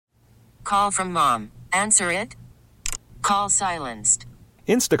Call from mom. Answer it. Call silenced.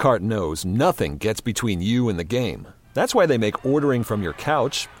 Instacart knows nothing gets between you and the game. That's why they make ordering from your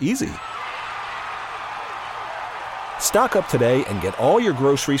couch easy. Stock up today and get all your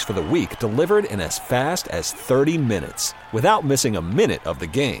groceries for the week delivered in as fast as 30 minutes without missing a minute of the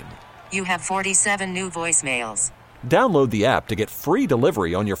game. You have 47 new voicemails. Download the app to get free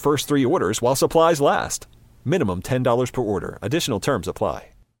delivery on your first 3 orders while supplies last. Minimum $10 per order. Additional terms apply.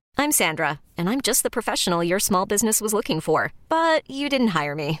 I'm Sandra, and I'm just the professional your small business was looking for. But you didn't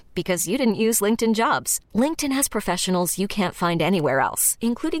hire me because you didn't use LinkedIn Jobs. LinkedIn has professionals you can't find anywhere else,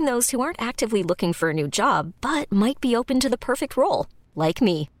 including those who aren't actively looking for a new job, but might be open to the perfect role, like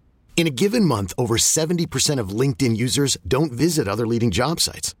me. In a given month, over 70% of LinkedIn users don't visit other leading job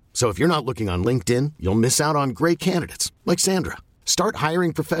sites. So if you're not looking on LinkedIn, you'll miss out on great candidates like Sandra. Start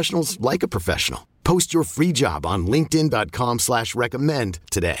hiring professionals like a professional. Post your free job on linkedin.com/recommend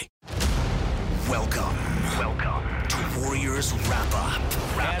today. Welcome to Warriors Wrap-Up.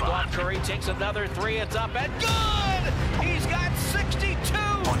 Wrap-Up. Curry takes another three. It's up and good! He's got 62!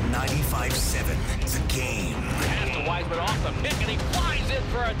 On 95.7, The Game. Pass to Wiseman off the pick, and he flies in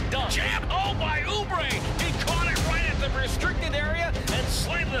for a dunk. Jam home by Oubre! He caught it right at the restricted area and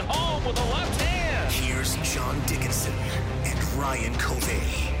slammed it home with a left hand. Here's John Dickinson and Ryan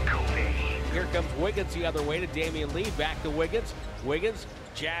Covey. Here comes Wiggins the other way to Damian Lee. Back to Wiggins. Wiggins,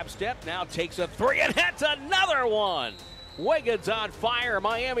 jab step, now takes a three, and that's another one. Wiggins on fire.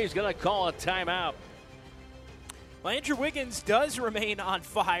 Miami's going to call a timeout. Well, Andrew Wiggins does remain on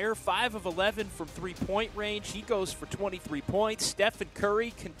fire. 5 of 11 from three-point range. He goes for 23 points. Stephen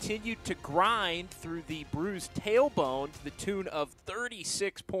Curry continued to grind through the bruised tailbone to the tune of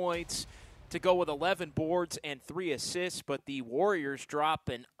 36 points to go with 11 boards and 3 assists, but the Warriors drop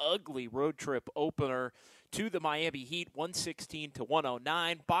an ugly road trip opener to the Miami Heat,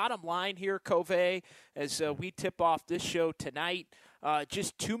 116-109. Bottom line here, Covey, as we tip off this show tonight,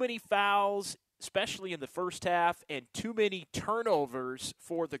 just too many fouls, especially in the first half, and too many turnovers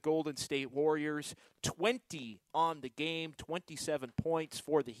for the Golden State Warriors. 20 on the game, 27 points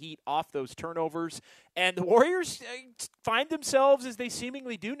for the Heat off those turnovers. And the Warriors find themselves, as they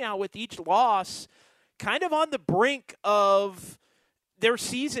seemingly do now with each loss, kind of on the brink of their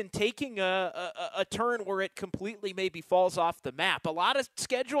season taking a turn where it completely maybe falls off the map. A lot of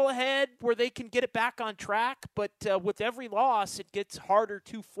schedule ahead where they can get it back on track, but with every loss, it gets harder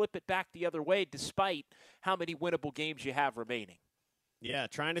to flip it back the other way despite how many winnable games you have remaining. Yeah,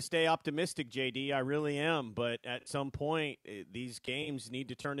 trying to stay optimistic, JD. I really am. But at some point, these games need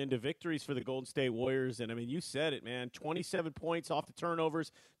to turn into victories for the Golden State Warriors. And, I mean, you said it, man. 27 points off the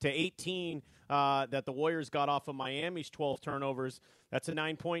turnovers to 18 that the Warriors got off of Miami's 12 turnovers. That's a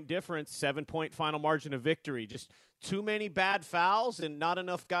 9-point difference, 7-point final margin of victory. Just too many bad fouls and not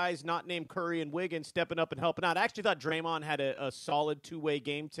enough guys not named Curry and Wiggins stepping up and helping out. I actually thought Draymond had a solid two-way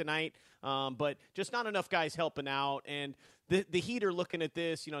game tonight, but just not enough guys helping out. And the Heat are looking at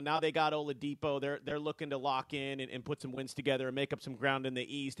this. You know, now they got Oladipo. They're looking to lock in and put some wins together and make up some ground in the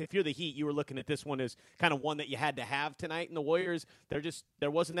East. If you're the Heat, you were looking at this one as kind of one that you had to have tonight. And the Warriors,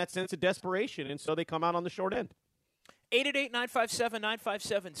 there wasn't that sense of desperation, and so they come out on the short end.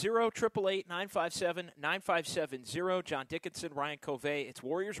 888-957-9570, 888-957-9570. John Dickinson, Ryan Covey. It's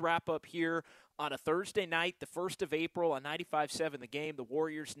Warriors wrap-up here on a Thursday night, the 1st of April on 95.7 The Game. The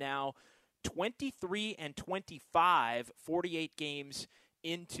Warriors now 23-25, 48 games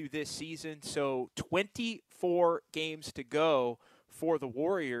into this season. So 24 games to go for the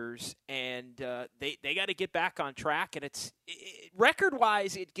Warriors, and they got to get back on track. And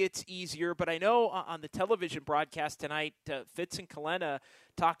record-wise, it gets easier. But I know on the television broadcast tonight, Fitz and Kalena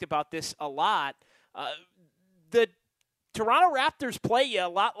talked about this a lot. The Toronto Raptors play you a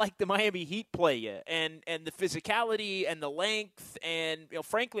lot like the Miami Heat play you, and the physicality and the length. And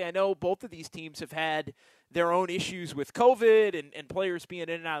frankly, I know both of these teams have had their own issues with COVID and players being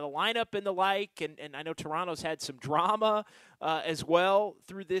in and out of the lineup and the like. And I know Toronto's had some drama as well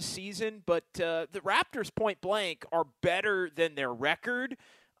through this season. But the Raptors, point blank, are better than their record.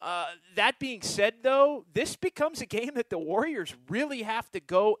 That being said, though, this becomes a game that the Warriors really have to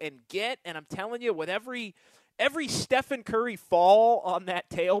go and get. And I'm telling you, with every Stephen Curry fall on that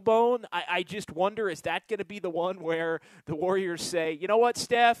tailbone, I just wonder, is that going to be the one where the Warriors say, you know what,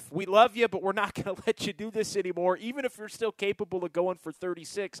 Steph, we love you, but we're not going to let you do this anymore, even if you're still capable of going for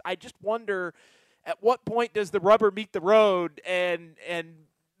 36. I just wonder, at what point does the rubber meet the road, and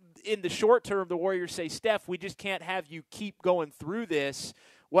in the short term, the Warriors say, Steph, we just can't have you keep going through this.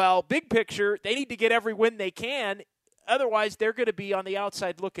 Well, big picture, they need to get every win they can. Otherwise, they're going to be on the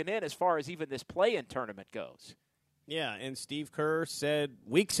outside looking in as far as even this play-in tournament goes. Yeah, and Steve Kerr said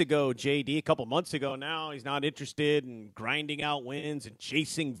weeks ago, JD, a couple months ago now, he's not interested in grinding out wins and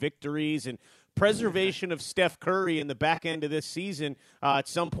chasing victories, and preservation of Steph Curry in the back end of this season at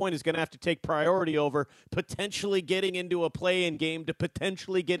some point is going to have to take priority over potentially getting into a play-in game to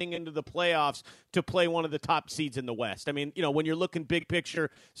potentially getting into the playoffs to play one of the top seeds in the West. I mean, when you're looking big picture,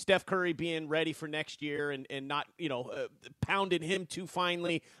 Steph Curry being ready for next year and not, pounding him too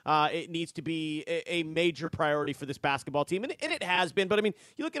finely, it needs to be a major priority for this basketball team, and it has been. But, I mean,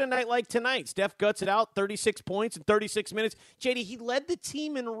 you look at a night like tonight, Steph guts it out, 36 points in 36 minutes. JD, he led the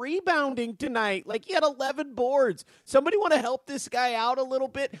team in rebounding tonight. Like, he had 11 boards. Somebody want to help this guy out a little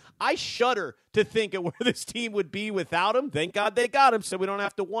bit? I shudder to think of where this team would be without him. Thank God they got him, so we don't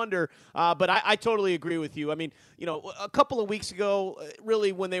have to wonder. But I totally agree with you. I mean, a couple of weeks ago,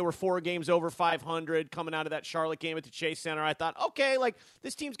 really when they were 4 games over 500 coming out of that Charlotte game at the Chase Center, I thought, okay, like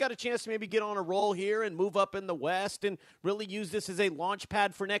this team's got a chance to maybe get on a roll here and move up in the West and really use this as a launch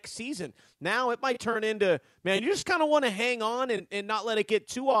pad for next season. Now it might turn into, man, you just kind of want to hang on and not let it get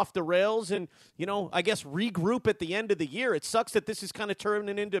too off the rails and, I guess regroup at the end of the year. It sucks that this is kind of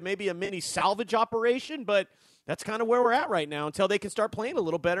turning into maybe a mini salvage operation, but that's kind of where we're at right now until they can start playing a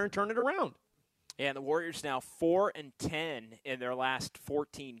little better and turn it around. And the Warriors now 4-10 in their last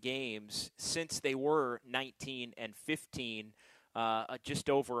 14 games since they were 19-15 just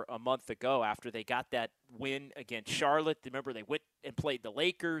over a month ago after they got that win against Charlotte. Remember, they went and played the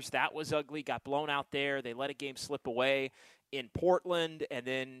Lakers. That was ugly, got blown out there. They let a game slip away in Portland, and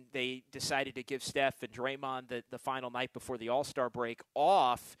then they decided to give Steph and Draymond the final night before the All-Star break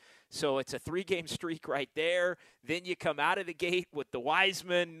off. So it's a 3-game streak right there. Then you come out of the gate with the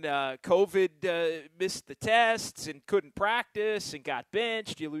Wiseman. COVID missed the tests and couldn't practice and got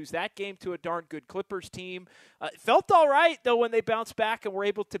benched. You lose that game to a darn good Clippers team. It felt all right, though, when they bounced back and were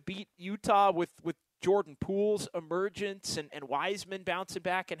able to beat Utah with Jordan Poole's emergence and Wiseman bouncing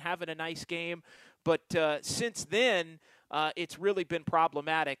back and having a nice game. But since then, it's really been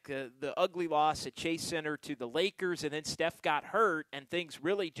problematic. The ugly loss at Chase Center to the Lakers, and then Steph got hurt, and things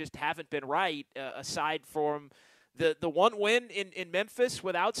really just haven't been right aside from the one win in Memphis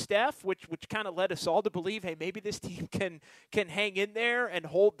without Steph, which kind of led us all to believe, hey, maybe this team can hang in there and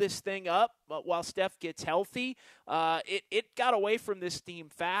hold this thing up while Steph gets healthy. It got away from this team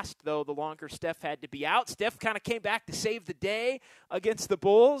fast, though, the longer Steph had to be out. Steph kind of came back to save the day against the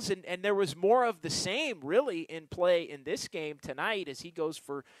Bulls, and there was more of the same, really, in play in this game tonight as he goes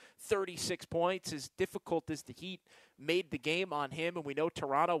for 36 points, as difficult as the Heat made the game on him, and we know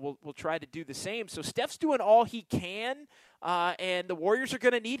Toronto will try to do the same. So Steph's doing all he can, and the Warriors are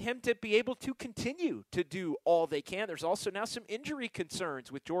going to need him to be able to continue to do all they can. There's also now some injury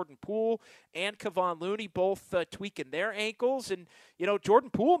concerns with Jordan Poole and Kevon Looney both tweaking their ankles. And,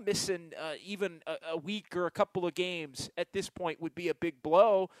 Jordan Poole missing even a week or a couple of games at this point would be a big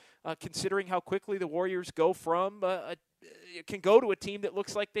blow, considering how quickly the Warriors go from can go to a team that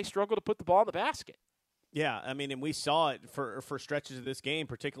looks like they struggle to put the ball in the basket. Yeah, I mean, and we saw it for stretches of this game,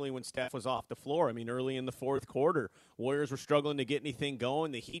 particularly when Steph was off the floor. I mean, early in the fourth quarter, Warriors were struggling to get anything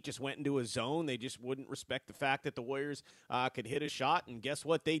going. The Heat just went into a zone. They just wouldn't respect the fact that the Warriors could hit a shot, and guess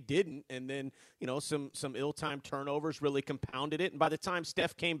what? They didn't. And then, some ill-timed turnovers really compounded it. And by the time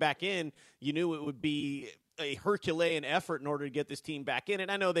Steph came back in, you knew it would be a Herculean effort in order to get this team back in. And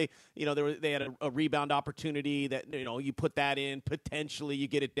I know they had a rebound opportunity that, you put that in, potentially you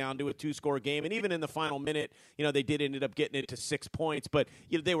get it down to a 2-score game. And even in the final minute, they did ended up getting it to 6 points, but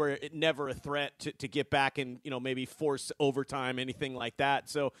they were never a threat to get back and, maybe force overtime, anything like that.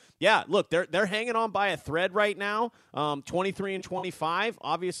 So yeah, look, they're hanging on by a thread right now. 23-25.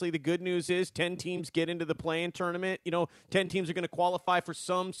 Obviously the good news is 10 teams get into the play-in tournament. 10 teams are going to qualify for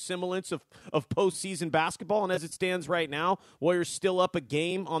some semblance of postseason basketball. And as it stands right now, Warriors still up a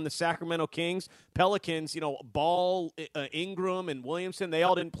game on the Sacramento Kings. Pelicans, Ball, Ingram, and Williamson, they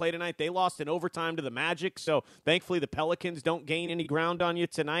all didn't play tonight. They lost in overtime to the Magic. So thankfully the Pelicans don't gain any ground on you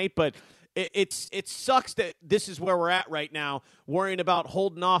tonight. But it sucks that this is where we're at right now, worrying about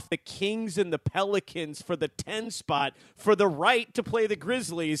holding off the Kings and the Pelicans for the 10 spot, for the right to play the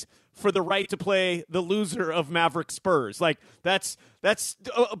Grizzlies, for the right to play the loser of Maverick Spurs. Like, that's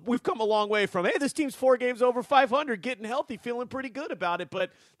we've come a long way from, hey, this team's 4 games over 500, getting healthy, feeling pretty good about it,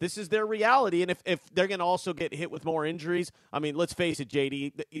 but this is their reality. And if they're going to also get hit with more injuries, I mean, let's face it,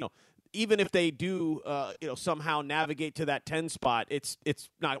 JD, even if they do, somehow navigate to that 10 spot, it's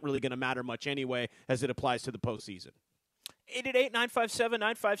not really going to matter much anyway as it applies to the postseason.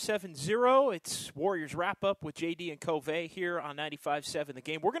 888-957-9570. It's Warriors Wrap-Up with JD and Covey here on 95.7 The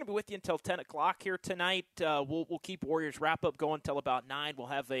Game. We're going to be with you until 10 o'clock here tonight. We'll keep Warriors Wrap-Up going until about 9. We'll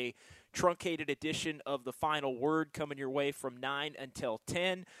have a truncated edition of The Final Word coming your way from 9 until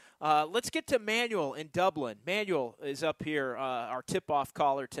 10. Let's get to Manuel in Dublin. Manuel is up here, our tip-off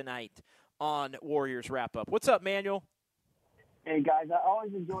caller tonight on Warriors Wrap-Up. What's up, Manuel? Hey, guys, I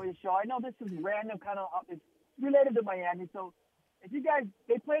always enjoy the show. I know this is random, kind of it's related to Miami. So if you guys,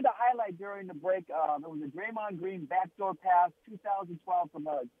 they played a highlight during the break. It was a Draymond Green backdoor pass, 2012 from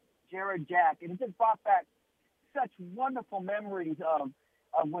Jared Jack. And it just brought back such wonderful memories of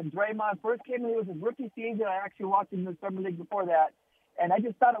when Draymond first came in. It was his rookie season. I actually watched him in the Summer League before that. And I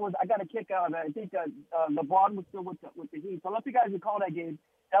just thought I got a kick out of it. I think LeBron was still with the Heat. So I don't know if you guys recall that game.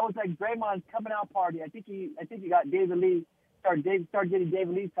 That was like Draymond's coming out party. I think he got David Lee. Started getting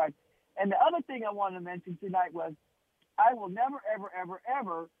David Lee's time. And the other thing I wanted to mention tonight was I will never, ever, ever,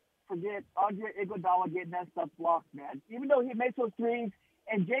 ever forget Andre Iguodala getting that stuff blocked, man. Even though he makes those threes.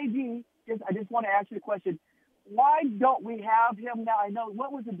 And JD, I just want to ask you a question. Why don't we have him now? I know,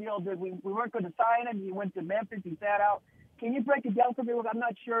 what was the deal? That we weren't going to sign him. He went to Memphis. He sat out. Can you break it down for me? I'm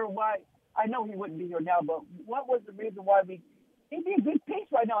not sure why. I know he wouldn't be here now, but what was the reason why he'd be a good piece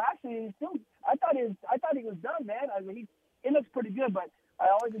right now? Actually, I thought he was done, man. I mean, it looks pretty good, but I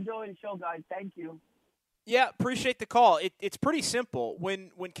always enjoy the show, guys. Thank you. Yeah, appreciate the call. It's pretty simple.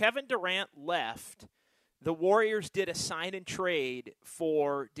 When Kevin Durant left, the Warriors did a sign and trade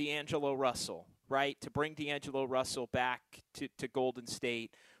for D'Angelo Russell, right, to bring D'Angelo Russell back to Golden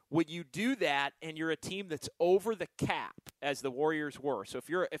State. Would you do that and you're a team that's over the cap, as the Warriors were? So if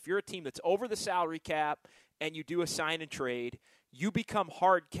you're a team that's over the salary cap and you do a sign and trade, you become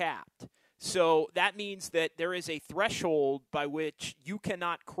hard capped. So that means that there is a threshold by which you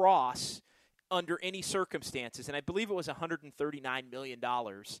cannot cross under any circumstances. And I believe it was $139 million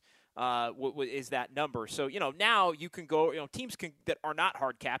is that number. So, now you can go, teams that are not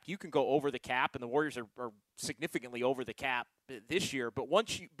hard capped, you can go over the cap, and the Warriors are significantly over the cap this year.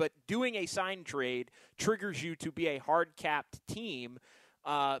 But doing a sign trade triggers you to be a hard capped team.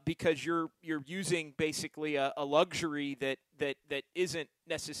 Because you're using basically a luxury that isn't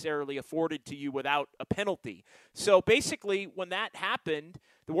necessarily afforded to you without a penalty. So basically, when that happened,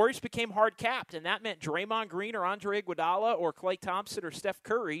 the Warriors became hard capped, and that meant Draymond Green or Andre Iguodala or Klay Thompson or Steph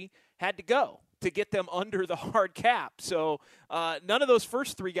Curry had to go to get them under the hard cap. So none of those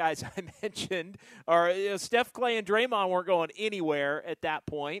first three guys I mentioned, or Steph, Klay, and Draymond weren't going anywhere at that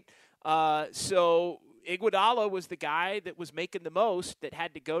point. So Iguodala was the guy that was making the most that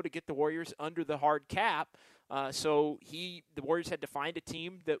had to go to get the Warriors under the hard cap. So the Warriors had to find a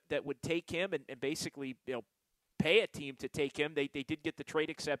team that would take him and basically pay a team to take him. They did get the trade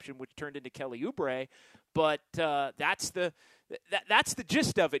exception, which turned into Kelly Oubre, but that's the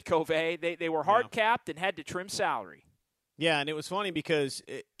gist of it, Covey. They were hard capped and had to trim salary. Yeah, and it was funny because,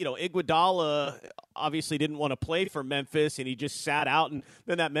 Iguodala obviously didn't want to play for Memphis, and he just sat out. And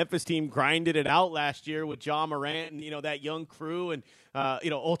then that Memphis team grinded it out last year with Ja Morant and, that young crew. And,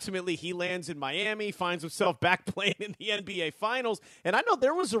 ultimately he lands in Miami, finds himself back playing in the NBA Finals. And I know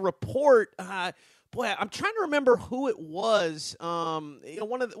there was a report I'm trying to remember who it was.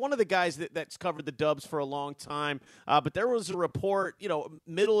 One of the guys that's covered the Dubs for a long time. But there was a report,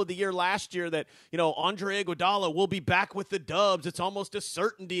 middle of the year last year that Andre Iguodala will be back with the Dubs. It's almost a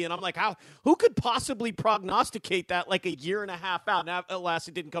certainty. And I'm like, who could possibly prognosticate that like a year and a half out? Now, alas,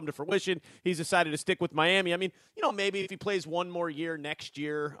 it didn't come to fruition. He's decided to stick with Miami. I mean, maybe if he plays one more year next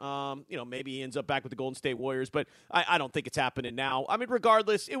year, maybe he ends up back with the Golden State Warriors. But I don't think it's happening now. I mean,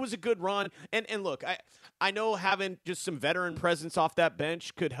 regardless, it was a good run. And look, I know having just some veteran presence off that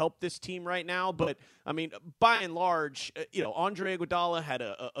bench could help this team right now, but I mean, by and large, Andre Iguodala had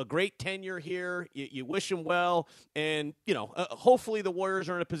a great tenure here. You wish him well, and hopefully the Warriors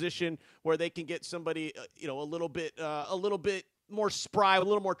are in a position where they can get somebody, a little bit more spry, a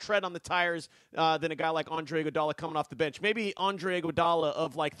little more tread on the tires than a guy like Andre Iguodala coming off the bench. Maybe Andre Iguodala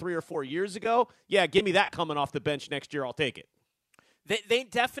of like 3 or 4 years ago. Yeah, give me that coming off the bench next year. I'll take it. They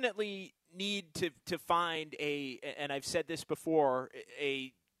definitely need to find and I've said this before,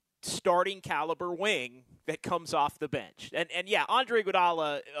 a starting caliber wing that comes off the bench. And yeah, Andre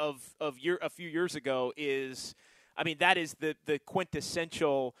Iguodala of a few years ago that is the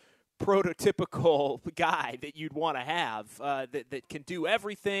quintessential prototypical guy that you'd want to have that can do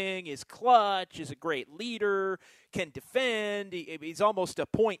everything, is clutch, is a great leader, can defend. He's almost a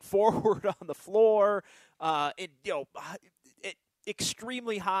point forward on the floor.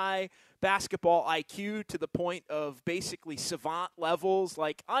 extremely high basketball IQ to the point of basically savant levels.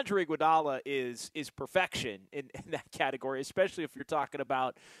 Like Andre Iguodala is perfection in that category, especially if you're talking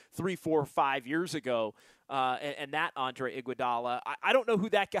about 3, 4, 5 years ago. And that Andre Iguodala, I don't know who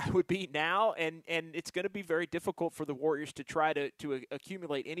that guy would be now, and it's going to be very difficult for the Warriors to try to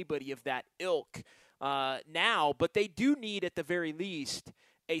accumulate anybody of that ilk now. But they do need, at the very least,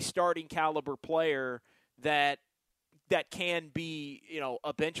 a starting caliber player that can be,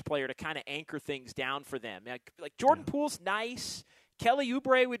 a bench player to kind of anchor things down for them. Like Jordan Poole's nice. Kelly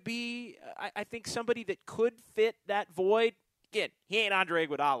Oubre would be, I think, somebody that could fit that void. Again, he ain't Andre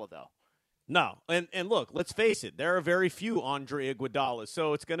Iguodala, though. No, and look, let's face it, there are very few Andre Iguodalas,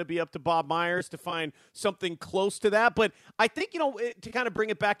 so it's going to be up to Bob Myers to find something close to that. But I think, to kind of bring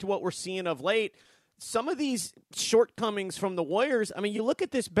it back to what we're seeing of late, some of these shortcomings from the Warriors, I mean, you look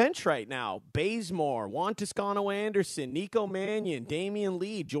at this bench right now, Bazemore, Juan Toscano-Anderson, Nico Mannion, Damian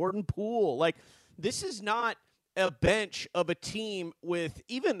Lee, Jordan Poole. Like, this is not a bench of a team with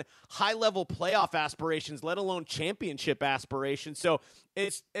even high-level playoff aspirations, let alone championship aspirations. So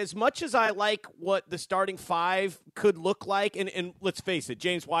it's as much as I like what the starting five could look like, and let's face it,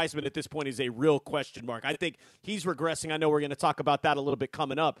 James Wiseman at this point is a real question mark. I think he's regressing. I know we're going to talk about that a little bit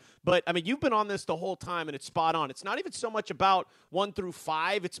coming up. But, I mean, you've been on this the whole time, and it's spot on. It's not even so much about 1 through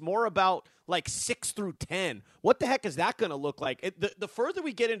 5. It's more about, like, 6 through 10. What the heck is that going to look like? The further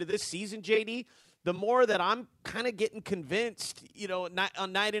we get into this season, JD, the more that I'm kind of getting convinced,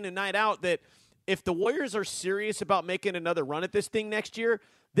 on night in and night out, that if the Warriors are serious about making another run at this thing next year,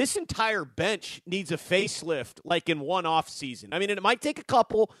 this entire bench needs a facelift, like in one off season. I mean, it might take a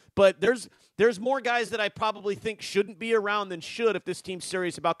couple, but there's more guys that I probably think shouldn't be around than should if this team's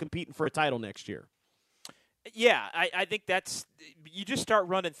serious about competing for a title next year. Yeah, I think you just start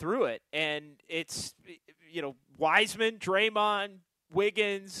running through it, and it's, Wiseman, Draymond,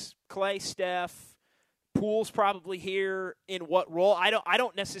 Wiggins, Clay, Steph. Poole's probably here in what role? I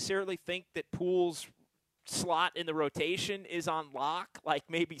don't necessarily think that Poole's slot in the rotation is on lock, like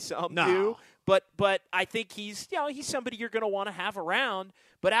maybe some do. But I think he's somebody you're going to want to have around.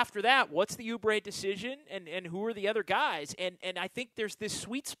 But after that, what's the Oubre decision, and who are the other guys? And I think there's this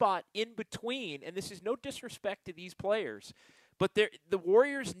sweet spot in between, and this is no disrespect to these players, but the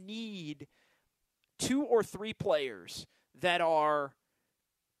Warriors need 2 or 3 players that are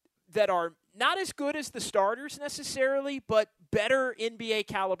not as good as the starters necessarily, but better NBA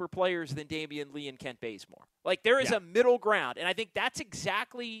caliber players than Damian Lee and Kent Bazemore. Like, there is a middle ground, and I think that's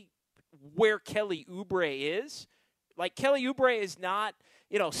exactly where Kelly Oubre is. Like, Kelly Oubre is not,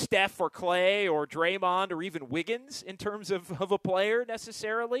 Steph or Clay or Draymond or even Wiggins in terms of a player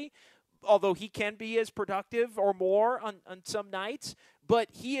necessarily, although he can be as productive or more on some nights. But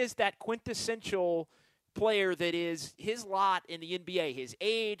he is that quintessential player that is his lot in the NBA, his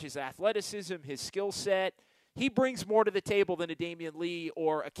age, his athleticism, his skill set. He brings more to the table than a Damian Lee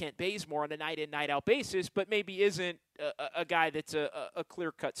or a Kent Bazemore on a night-in, night-out basis, but maybe isn't a guy that's a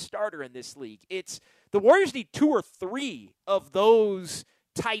clear-cut starter in this league. It's the Warriors need 2 or 3 of those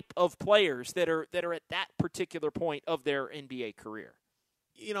type of players that are at that particular point of their NBA career.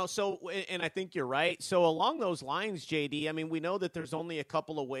 And I think you're right. So along those lines, JD, I mean, we know that there's only a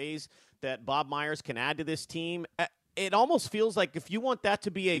couple of ways that Bob Myers can add to this team. It almost feels like if you want that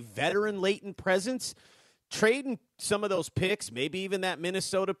to be a veteran latent presence, trading some of those picks, maybe even that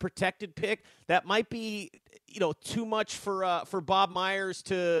Minnesota protected pick, that might be, too much for Bob Myers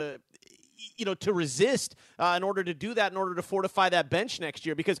to resist in order to do that, in order to fortify that bench next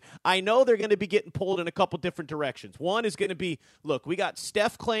year, because I know they're going to be getting pulled in a couple different directions. One is going to be, look, we got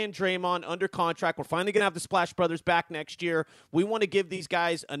Steph, Clay, and Draymond under contract. We're finally going to have the Splash Brothers back next year. We want to give these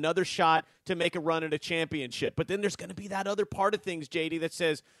guys another shot to make a run at a championship. But then there's going to be that other part of things, JD, that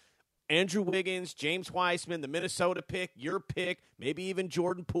says, Andrew Wiggins, James Wiseman, the Minnesota pick, your pick, maybe even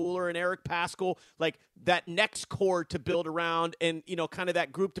Jordan Poole and Eric Paschall, like that next core to build around and, kind of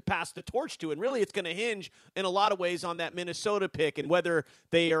that group to pass the torch to. And really it's going to hinge in a lot of ways on that Minnesota pick and whether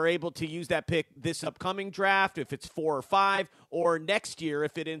they are able to use that pick this upcoming draft, if it's 4 or 5, or next year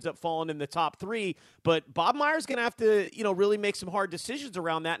if it ends up falling in the top 3. But Bob Myers going to have to, really make some hard decisions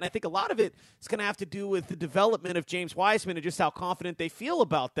around that. And I think a lot of it is going to have to do with the development of James Wiseman and just how confident they feel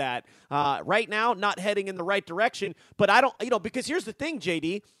about that. Right now, not heading in the right direction. But I don't, because here's the thing,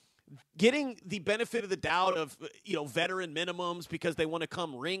 JD, getting the benefit of the doubt of, veteran minimums because they want to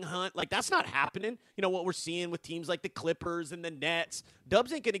come ring hunt, like that's not happening. What we're seeing with teams like the Clippers and the Nets,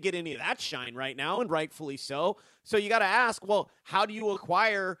 Dubs ain't going to get any of that shine right now, and rightfully so. So you got to ask, well, how do you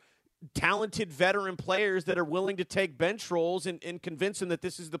acquire talented veteran players that are willing to take bench roles and convince them that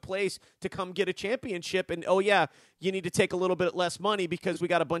this is the place to come get a championship. And, oh, yeah, you need to take a little bit less money because we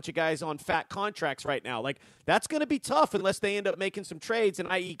got a bunch of guys on fat contracts right now. Like, that's going to be tough unless they end up making some trades, and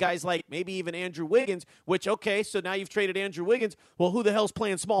i.e. guys like maybe even Andrew Wiggins, which, okay, so now you've traded Andrew Wiggins. Well, who the hell's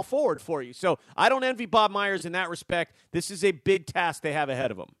playing small forward for you? So I don't envy Bob Myers in that respect. This is a big task they have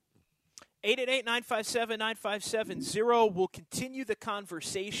ahead of them. 888-957-9570. We'll continue the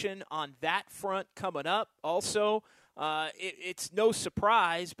conversation on that front coming up. Also, it's no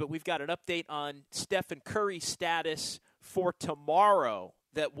surprise, but we've got an update on Stephen Curry's status for tomorrow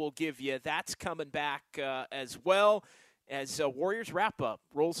that we'll give you. That's coming back as well as Warriors wrap-up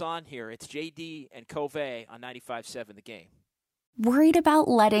rolls on here. It's JD and Covey on 95.7 The Game. Worried about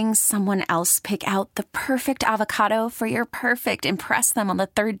letting someone else pick out the perfect avocado for your perfect impress them on the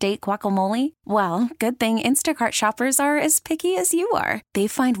third date guacamole? Well, good thing Instacart shoppers are as picky as you are. They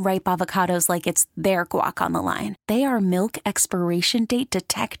find ripe avocados like it's their guac on the line. They are milk expiration date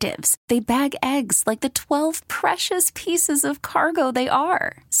detectives. They bag eggs like the 12 precious pieces of cargo they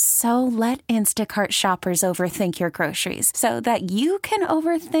are. So let Instacart shoppers overthink your groceries so that you can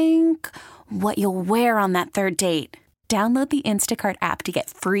overthink what you'll wear on that third date. Download the Instacart app to get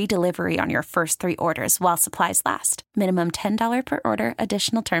free delivery on your first 3 orders while supplies last. Minimum $10 per order.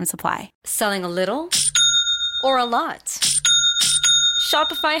 Additional terms apply. Selling a little or a lot?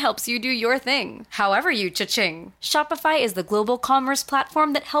 Shopify helps you do your thing, however you cha-ching. Shopify is the global commerce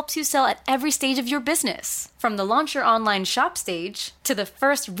platform that helps you sell at every stage of your business. From the launch your online shop stage, to the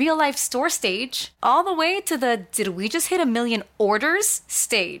first real-life store stage, all the way to the did we just hit 1 million orders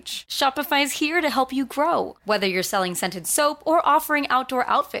stage. Shopify's here to help you grow. Whether you're selling scented soap or offering outdoor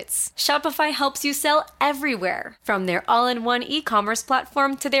outfits, Shopify helps you sell everywhere. From their all-in-one e-commerce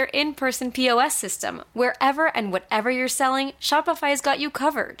platform to their in-person POS system, wherever and whatever you're selling, Shopify's got you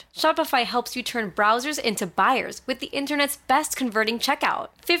covered. Shopify helps you turn browsers into buyers with the internet's best converting checkout.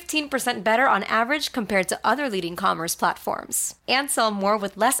 15% better on average compared to other leading commerce platforms. And sell more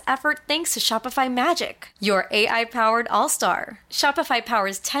with less effort thanks to Shopify Magic, your AI-powered all-star. Shopify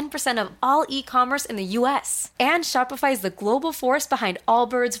powers 10% of all e-commerce in the U.S. And Shopify is the global force behind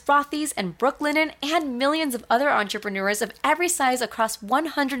Allbirds, Rothy's, and Brooklinen, and millions of other entrepreneurs of every size across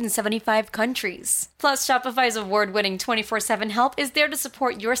 175 countries. Plus, Shopify's award-winning 24/7 help is there to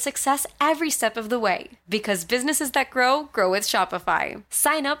support your success every step of the way. Because businesses that grow with Shopify.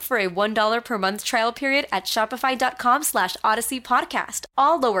 Sign up for a $1 per month trial period at shopify.com/Odyssey Podcast,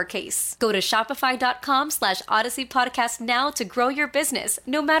 all lowercase. Go to shopify.com/Odyssey Podcast now to grow your business,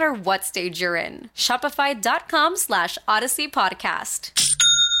 no matter what stage you're in. Shopify.com/Odyssey Podcast.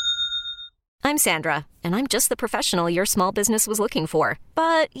 I'm Sandra, and I'm just the professional your small business was looking for.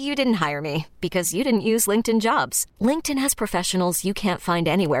 But you didn't hire me because you didn't use LinkedIn Jobs. LinkedIn has professionals you can't find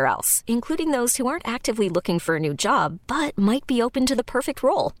anywhere else, including those who aren't actively looking for a new job, but might be open to the perfect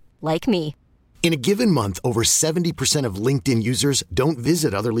role, like me. In a given month, over 70% of LinkedIn users don't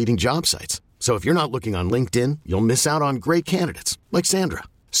visit other leading job sites. So if you're not looking on LinkedIn, you'll miss out on great candidates like Sandra.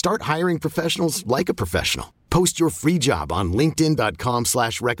 Start hiring professionals like a professional. Post your free job on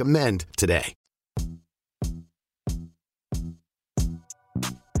linkedin.com/recommend today.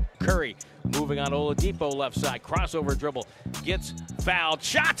 Curry moving on Oladipo left side. Crossover dribble. Gets fouled.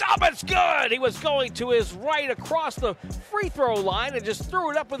 Shots up. It's good. He was going to his right across the free throw line and just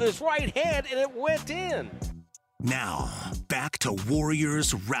threw it up with his right hand, and it went in. Now, back to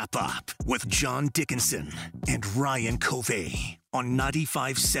Warriors Wrap-Up with John Dickinson and Ryan Covey on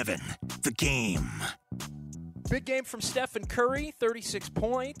 95.7 The Game. Big game from Stephen Curry, 36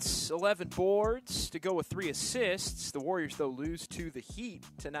 points, 11 boards to go with 3 assists. The Warriors, though, lose to the Heat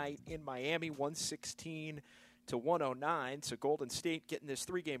tonight in Miami, 116-109. So Golden State getting this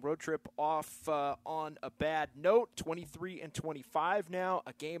 3-game road trip off on a bad note, 23-25 now,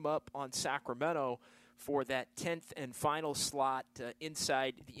 a game up on Sacramento for that 10th and final slot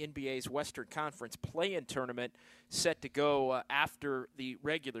inside the NBA's Western Conference play-in tournament set to go after the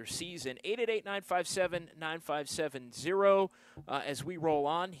regular season. 888-957-9570 as we roll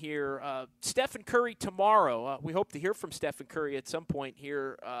on here. Stephen Curry tomorrow. We hope to hear from Stephen Curry at some point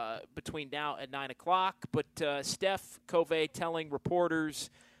here between now and 9 o'clock. But Steph Covey telling reporters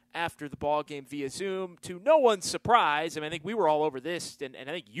after the ball game via Zoom, to no one's surprise. I mean, I think we were all over this, and I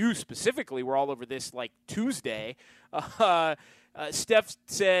think you specifically were all over this like Tuesday. Steph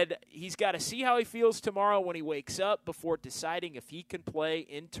said he's got to see how he feels tomorrow when he wakes up before deciding if he can play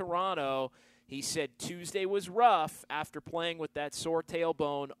in Toronto. He said Tuesday was rough after playing with that sore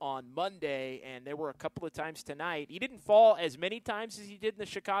tailbone on Monday, and there were a couple of times tonight. He didn't fall as many times as he did in the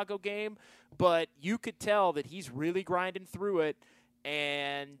Chicago game, but you could tell that he's really grinding through it.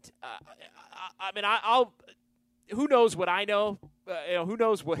 And, I mean, I'll who knows what I know? Who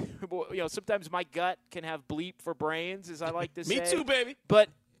knows what, sometimes my gut can have bleep for brains, as I like to say. Me too, baby. But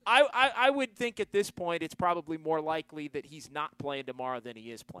I would think at this point it's probably more likely that he's not playing tomorrow than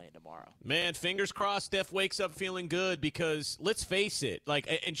he is playing tomorrow. Man, fingers crossed Steph wakes up feeling good, because let's face it,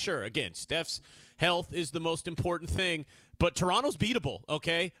 and sure, again, Steph's health is the most important thing, but Toronto's beatable,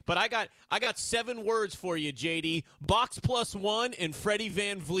 okay? But I got 7 words for you, JD. Box +1 and Freddie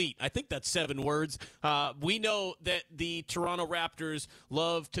Van Vliet. I think that's 7 words. We know that the Toronto Raptors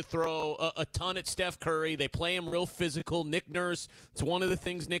love to throw a ton at Steph Curry. They play him real physical. Nick Nurse, it's one of the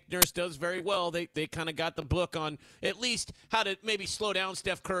things Nick Nurse does very well. They kind of got the book on at least how to maybe slow down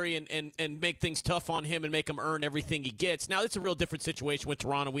Steph Curry and make things tough on him and make him earn everything he gets. Now, it's a real different situation with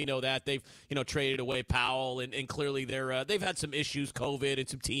Toronto. We know that. They've traded away Powell, and clearly they've had some issues, COVID and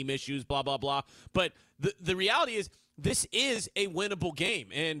some team issues, blah, blah, blah. But the reality is this is a winnable game.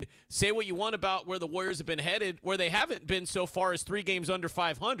 And say what you want about where the Warriors have been headed, where they haven't been so far as 3 games under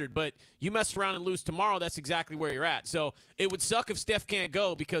 500. But you mess around and lose tomorrow, that's exactly where you're at. So it would suck if Steph can't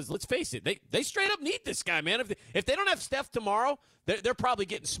go, because let's face it, they straight up need this guy, man. If they don't have Steph tomorrow, they're probably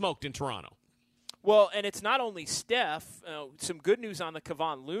getting smoked in Toronto. Well, and it's not only Steph. Some good news on the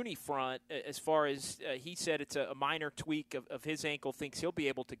Kevon Looney front, as far as he said it's a minor tweak of his ankle, thinks he'll be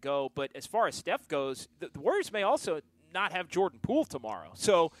able to go. But as far as Steph goes, the Warriors may also not have Jordan Poole tomorrow.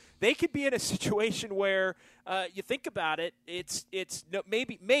 So they could be in a situation where you think about it, it's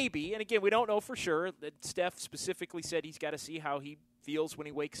maybe, and again, we don't know for sure. That Steph specifically said he's got to see how he feels when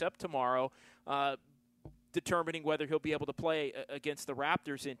he wakes up tomorrow, determining whether he'll be able to play against the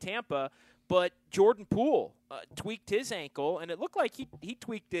Raptors in Tampa. But Jordan Poole tweaked his ankle, and it looked like he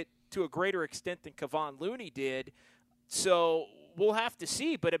tweaked it to a greater extent than Kevon Looney did. So we'll have to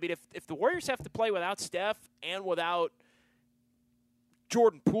see. But, I mean, if the Warriors have to play without Steph and without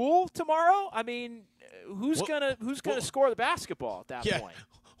Jordan Poole tomorrow, I mean, who's gonna score the basketball at that point?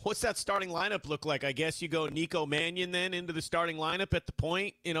 What's that starting lineup look like? I guess you go Nico Mannion then into the starting lineup at the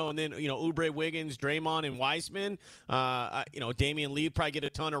point, and then, Oubre, Wiggins, Draymond, and Wiseman. Damian Lee probably get a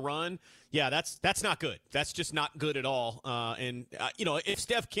ton of run. Yeah, that's not good. That's just not good at all. If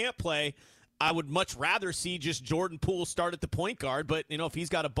Steph can't play, I would much rather see just Jordan Poole start at the point guard, but, if he's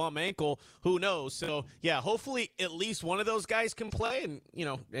got a bum ankle, who knows? So, yeah, hopefully at least one of those guys can play. And,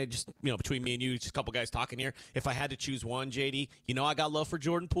 between me and you, just a couple guys talking here, if I had to choose one, JD, I got love for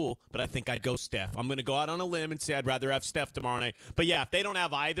Jordan Poole, but I think I'd go Steph. I'm going to go out on a limb and say I'd rather have Steph tomorrow night. But, yeah, if they don't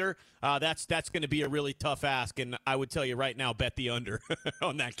have either, that's going to be a really tough ask, and I would tell you right now, bet the under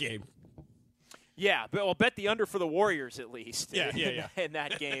on that game. Yeah, but I'll bet the under for the Warriors at least. Yeah. In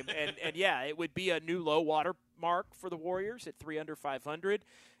that game, and yeah, it would be a new low water mark for the Warriors at 3 under 500.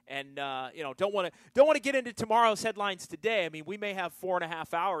 And don't want to get into tomorrow's headlines today. I mean, we may have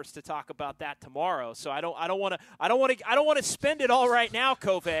 4.5 hours to talk about that tomorrow. So I don't want to spend it all right now,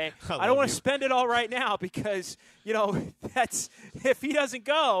 Covey. I don't want to spend it all right now because that's if he doesn't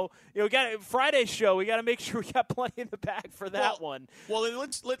go. We got Friday's show. We got to make sure we got plenty in the bag for that one. Well, then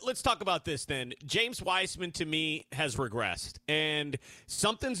let's talk about this then. James Wiseman to me has regressed, and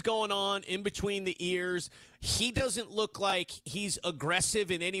something's going on in between the ears. He doesn't look like he's aggressive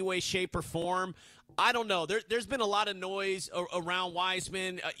in any way, shape, or form. I don't know. There's been a lot of noise around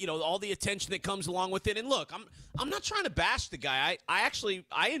Wiseman, all the attention that comes along with it. And look, I'm not trying to bash the guy.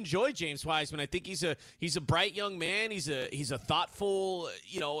 I enjoy James Wiseman. I think he's a bright young man. He's a thoughtful,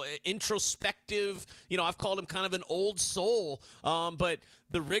 introspective. I've called him kind of an old soul. But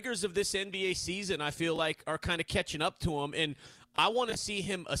the rigors of this NBA season, I feel like, are kind of catching up to him. And I want to see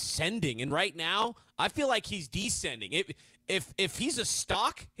him ascending. And right now, I feel like he's descending. If he's a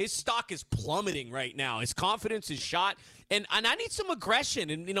stock, his stock is plummeting right now. His confidence is shot. And I need some aggression.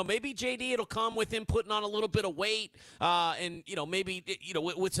 And, maybe, JD, it'll come with him putting on a little bit of weight. And, maybe,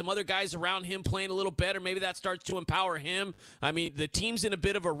 with some other guys around him playing a little better, maybe that starts to empower him. I mean, the team's in a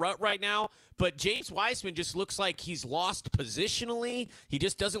bit of a rut right now. But James Wiseman just looks like he's lost positionally. He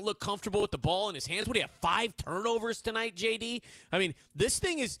just doesn't look comfortable with the ball in his hands. What do you have, 5 turnovers tonight, JD? I mean, this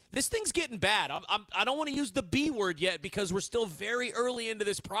thing's getting bad. I don't want to use the B word yet because we're still very early into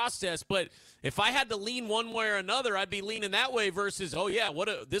this process. But if I had to lean one way or another, I'd be leaning that way versus,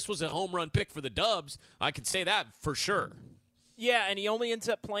 this was a home run pick for the Dubs. I could say that for sure. Yeah, and he only ends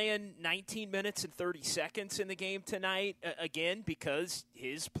up playing 19 minutes and 30 seconds in the game tonight, again, because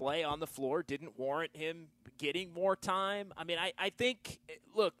his play on the floor didn't warrant him getting more time. I mean, I think,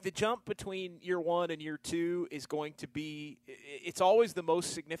 look, the jump between year one and year two is going to be – it's always the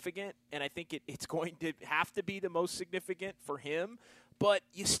most significant, and I think it's going to have to be the most significant for him. but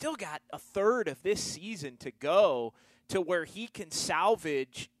you still got a third of this season to go to where he can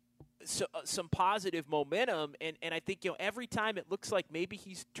salvage some positive momentum, and I think every time it looks like maybe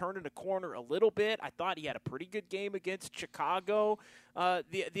he's turning a corner a little bit. I thought he had a pretty good game against Chicago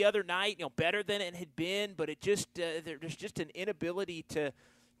the other night, better than it had been, but it just there's just an inability to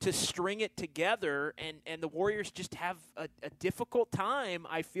string it together, and the Warriors just have a difficult time,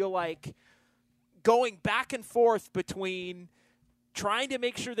 I feel like, going back and forth between trying to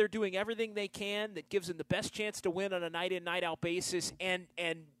make sure they're doing everything they can that gives them the best chance to win on a night-in, night-out basis, and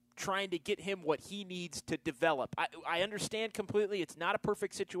trying to get him what he needs to develop. I understand completely it's not a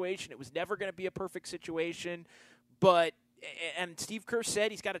perfect situation. It was never going to be a perfect situation. And Steve Kerr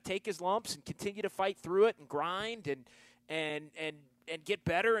said he's got to take his lumps and continue to fight through it and grind and get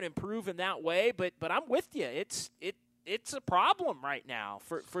better and improve in that way. But I'm with you. It's a problem right now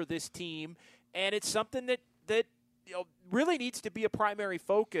for this team, and it's something that really needs to be a primary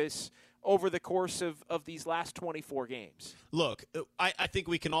focus over the course of these last 24 games. Look, I think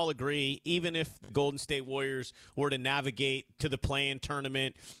we can all agree, even if the Golden State Warriors were to navigate to the play-in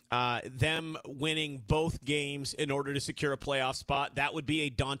tournament, them winning both games in order to secure a playoff spot, that would be a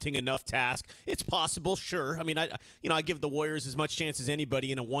daunting enough task. It's possible, sure. I mean, I give the Warriors as much chance as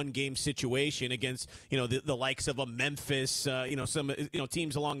anybody in a one-game situation against, the likes of a Memphis, some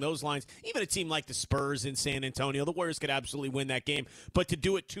teams along those lines. Even a team like the Spurs in San Antonio, the Warriors could absolutely win that game. But to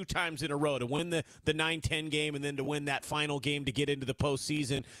do it 2 times in a row, to win the 9-10 game and then to win that final game to get into the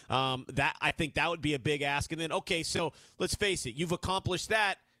postseason, that I think that would be a big ask. And then, okay, so let's face it, you've accomplished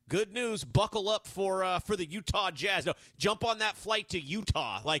that. Good news. Buckle up for the Utah Jazz. No, jump on that flight to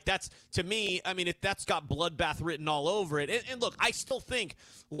Utah. Like, that's, to me, I mean, that's got bloodbath written all over it. And look, I still think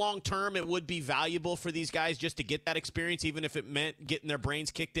long-term it would be valuable for these guys just to get that experience, even if it meant getting their brains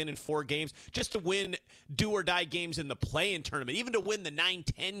kicked in 4 games, just to win do-or-die games in the play-in tournament. Even to win the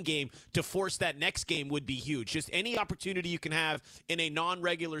 9-10 game, to force that next game would be huge. Just any opportunity you can have in a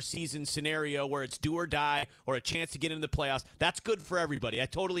non-regular season scenario where it's do-or-die or a chance to get into the playoffs, that's good for everybody. I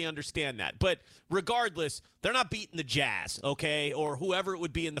totally understand that. But regardless, they're not beating the Jazz, okay, or whoever it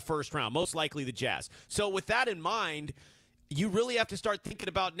would be in the first round, most likely the Jazz. So with that in mind, you really have to start thinking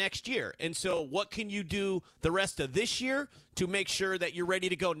about next year. And so what can you do the rest of this year to make sure that you're ready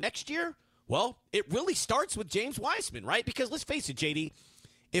to go next year? Well, it really starts with James Wiseman, right? Because let's face it, JD,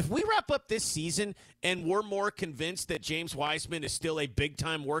 if we wrap up this season and we're more convinced that James Wiseman is still a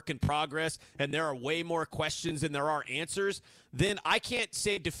big-time work in progress and there are way more questions than there are answers, then I can't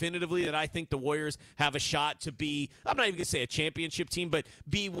say definitively that I think the Warriors have a shot to be, I'm not even going to say a championship team, but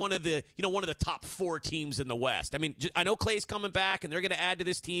be one of the top 4 teams in the West. I mean, I know Klay's coming back and they're going to add to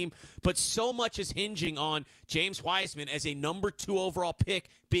this team, but so much is hinging on James Wiseman as a number 2 overall pick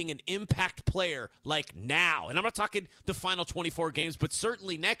being an impact player like now. And I'm not talking the final 24 games, but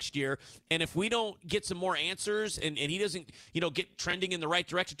certainly next year. And if we don't get some more answers and he doesn't, get trending in the right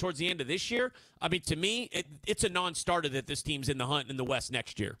direction towards the end of this year, I mean, to me, it's a non-starter that this team's in the hunt in the West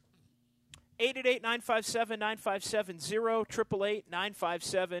next year. 888-957-9570,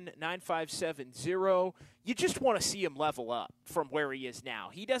 888-957-9570. You just want to see him level up from where he is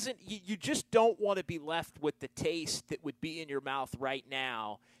now. He doesn't. You just don't want to be left with the taste that would be in your mouth right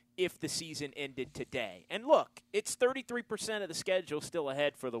now if the season ended today. And look, it's 33% of the schedule still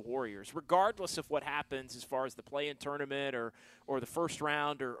ahead for the Warriors, regardless of what happens as far as the play-in tournament or the first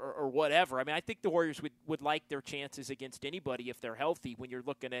round or whatever. I mean, I think the Warriors would like their chances against anybody if they're healthy when you're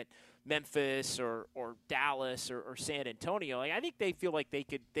looking at Memphis or Dallas or San Antonio. Like, I think they feel like they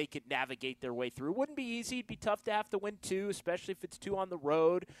could navigate their way through. It wouldn't be easy. It'd be tough to have to win 2, especially if it's 2 on the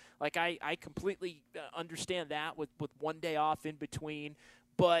road. Like, I completely understand that with one day off in between.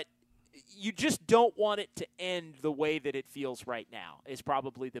 But you just don't want it to end the way that it feels right now is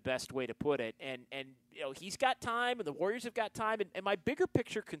probably the best way to put it. And he's got time and the Warriors have got time. And my bigger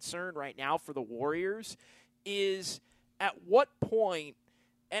picture concern right now for the Warriors is at what point,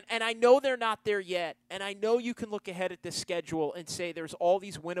 and I know they're not there yet, and I know you can look ahead at the schedule and say there's all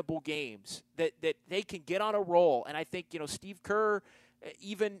these winnable games that they can get on a roll. And I think, Steve Kerr,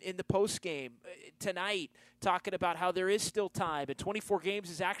 even in the postgame tonight, talking about how there is still time, and 24 games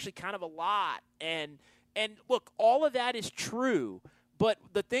is actually kind of a lot. And look, all of that is true. But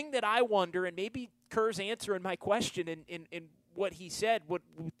the thing that I wonder, and maybe Kerr's answering my question in what he said, what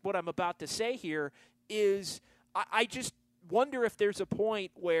I'm about to say here, is I just wonder if there's a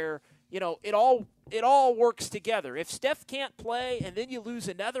point where, it all works together. If Steph can't play and then you lose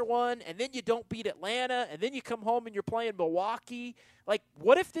another one and then you don't beat Atlanta and then you come home and you're playing Milwaukee, like,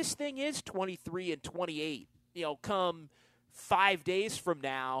 what if this thing is 23-28, come 5 days from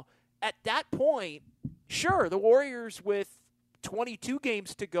now? At that point, sure, the Warriors with 22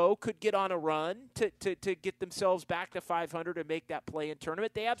 games to go, could get on a run to get themselves back to 500 and make that play-in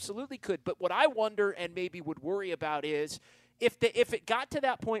tournament. They absolutely could. But what I wonder and maybe would worry about is if it got to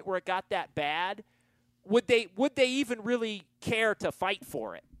that point where it got that bad, would they even really care to fight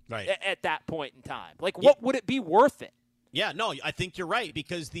for it at that point in time? Like, what would it be worth it? Yeah, no, I think you're right,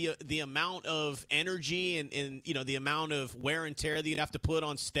 because the amount of energy and the amount of wear and tear that you'd have to put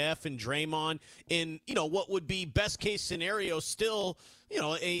on Steph and Draymond in, what would be best case scenario still,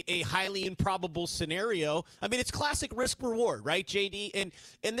 a highly improbable scenario. I mean, it's classic risk reward, right, JD?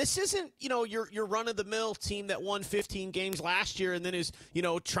 And this isn't, your run of the mill team that won 15 games last year and then is,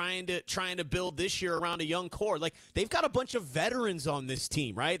 trying to build this year around a young core. Like, they've got a bunch of veterans on this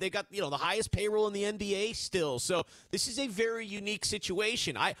team, right? They got, the highest payroll in the NBA still. So this is a very unique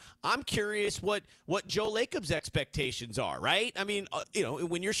situation. I'm curious what Joe Lacob's expectations are, right? I mean,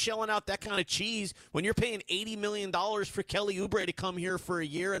 when you're shelling out that kind of cheese, when you're paying $80 million for Kelly Oubre to come here for a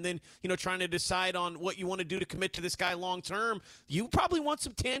year and then, trying to decide on what you want to do to commit to this guy long term, you probably want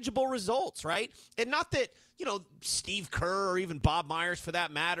some tangible results, right? And not that, Steve Kerr or even Bob Myers for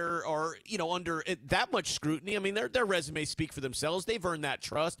that matter are, under that much scrutiny. I mean, their resumes speak for themselves. They've earned that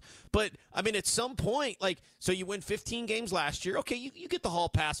trust. But, I mean, at some point, so you win 15 games last year. Okay, you get the hall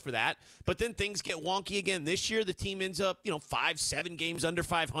pass for that. But then things get wonky again this year. The team ends up, 5-7 games under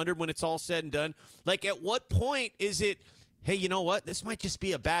 500 when it's all said and done. Like, at what point is it, hey, you know what? This might just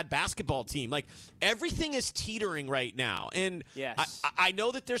be a bad basketball team. Like, everything is teetering right now. And yes. I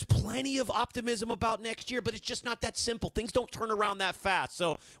know that there's plenty of optimism about next year, but it's just not that simple. Things don't turn around that fast.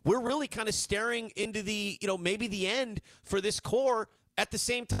 So we're really kind of staring into the, maybe the end for this core. At the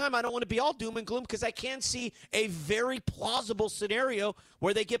same time, I don't want to be all doom and gloom because I can see a very plausible scenario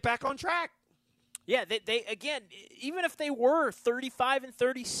where they get back on track. Yeah, they again, even if they were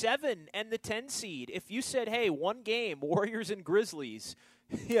 35-37 and the 10 seed, if you said, hey, one game, Warriors and Grizzlies,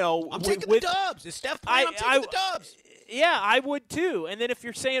 I'm taking the dubs. Is Steph playing? I'm taking the dubs. Yeah, I would too. And then if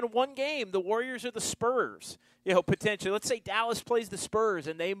you're saying one game, the Warriors or the Spurs, potentially. Let's say Dallas plays the Spurs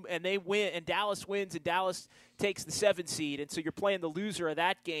and they win, and Dallas wins, and Dallas takes the 7 seed, and so you're playing the loser of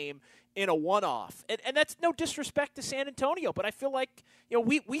that game in a one-off. And that's no disrespect to San Antonio, but I feel like,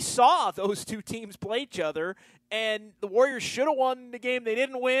 we saw those two teams play each other, and the Warriors should have won the game they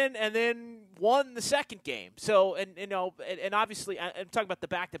didn't win, and then won the second game. So, and obviously, I'm talking about the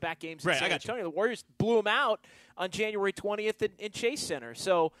back-to-back games in San Antonio. The Warriors blew them out on January 20th in Chase Center.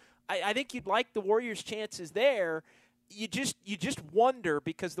 So I think you'd like the Warriors' chances there. You just wonder,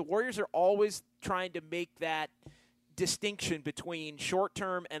 because the Warriors are always trying to make that distinction between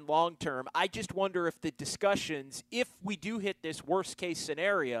short-term and long-term. I just wonder if the discussions, if we do hit this worst-case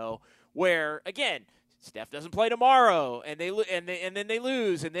scenario where, again, Steph doesn't play tomorrow, and then they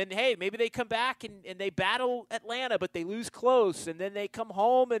lose, and then, hey, maybe they come back and they battle Atlanta, but they lose close, and then they come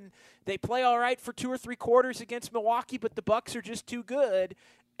home and they play all right for 2 or 3 quarters against Milwaukee, but the Bucks are just too good,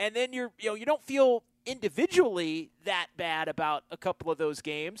 and then you don't feel individually that bad about a couple of those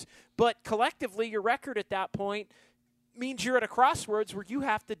games, but collectively your record at that point means you're at a crossroads where you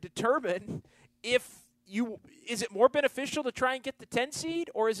have to determine is it more beneficial to try and get the 10 seed,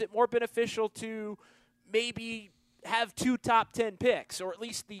 or is it more beneficial to maybe have 2 top 10 picks, or at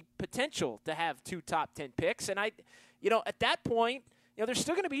least the potential to have 2 top 10 picks. And at that point, there's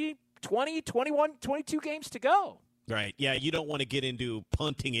still going to be 20, 21, 22 games to go. Right. Yeah, you don't want to get into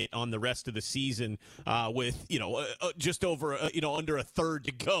punting it on the rest of the season with, just over, under a third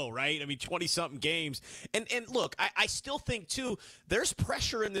to go, right? I mean, 20-something games. And look, I still think, too, there's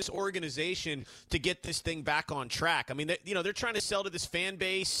pressure in this organization to get this thing back on track. I mean, they're trying to sell to this fan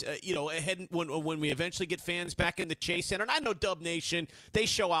base, ahead when we eventually get fans back in the Chase Center. And I know Dub Nation, they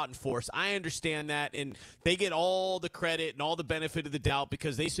show out in force. I understand that. And they get all the credit and all the benefit of the doubt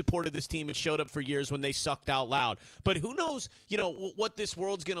because they supported this team and showed up for years when they sucked out loud. But who knows, what this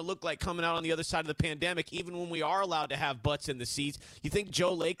world's going to look like coming out on the other side of the pandemic, even when we are allowed to have butts in the seats. You think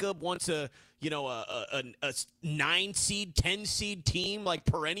Joe Lacob wants a 9-seed, 10-seed team, like,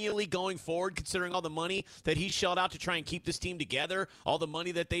 perennially going forward, considering all the money that he shelled out to try and keep this team together, all the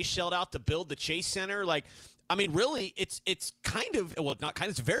money that they shelled out to build the Chase Center? Like, I mean, really, it's kind of, well, not kind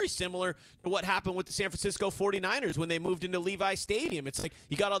of, it's very similar to what happened with the San Francisco 49ers when they moved into Levi Stadium. It's like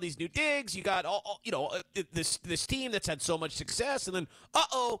you got all these new digs, you got all this team that's had so much success, and then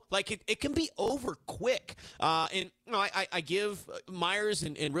like it can be over quick. And I give Myers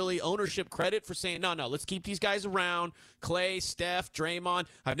and really ownership credit for saying, no, let's keep these guys around. Clay, Steph, Draymond.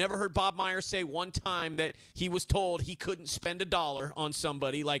 I've never heard Bob Myers say one time that he was told he couldn't spend $1 on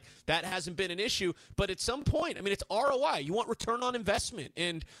somebody. Like, that hasn't been an issue. But at some point, I mean, it's ROI. You want return on investment.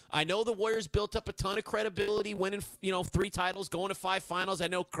 And I know the Warriors built up a ton of credibility, winning, 3 titles, going to 5 finals. I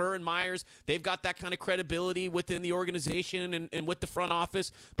know Kerr and Myers, they've got that kind of credibility within the organization and with the front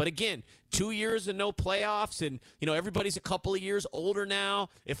office. But again, 2 years and no playoffs, and everybody's a couple of years older now.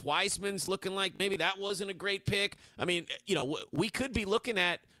 If Wiseman's looking like maybe that wasn't a great pick, I mean, we could be looking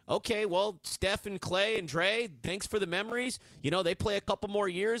at, okay, well, Steph and Clay and Dre, thanks for the memories. They play a couple more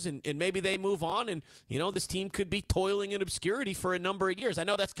years and maybe they move on, and this team could be toiling in obscurity for a number of years. I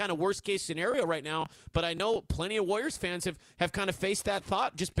know that's kind of worst case scenario right now, but I know plenty of Warriors fans have kind of faced that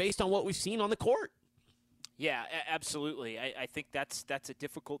thought just based on what we've seen on the court. Yeah, absolutely. I think that's a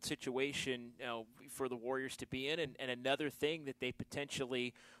difficult situation for the Warriors to be in, and another thing that they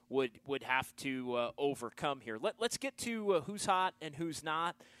potentially would have to overcome here. Let's get to who's hot and who's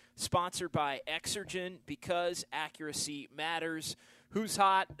not. Sponsored by Exergen, because accuracy matters. Who's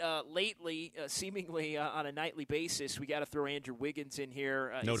hot lately, seemingly on a nightly basis? We got to throw Andrew Wiggins in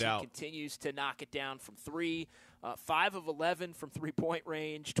here. No doubt. He continues to knock it down from 3. 5 of 11 from three-point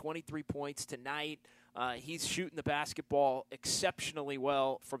range, 23 points tonight. He's shooting the basketball exceptionally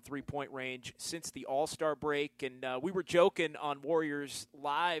well from three-point range since the All-Star break. And we were joking on Warriors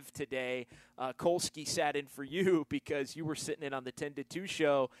Live today. Kolsky sat in for you because you were sitting in on the 10-2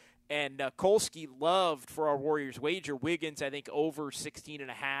 show. And Kolsky loved, for our Warriors wager, Wiggins, I think, over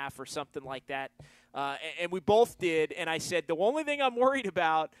 16.5 or something like that. And we both did. And I said, the only thing I'm worried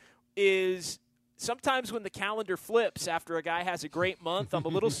about is – sometimes when the calendar flips after a guy has a great month, I'm a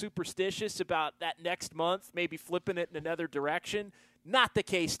little superstitious about that next month, maybe flipping it in another direction. Not the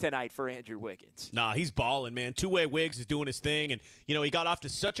case tonight for Andrew Wiggins. Nah, he's balling, man. Two-way Wiggs is doing his thing. And, he got off to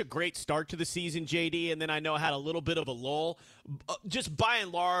such a great start to the season, JD, and then I know had a little bit of a lull. Just by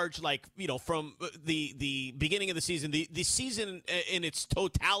and large, from the beginning of the season, the season in its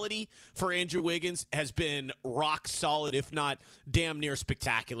totality for Andrew Wiggins has been rock solid, if not damn near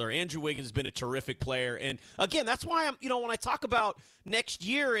spectacular. Andrew Wiggins has been a terrific player. And, again, that's why I'm, when I talk about next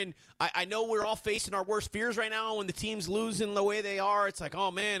year, and I know we're all facing our worst fears right now when the team's losing the way they are. It's like,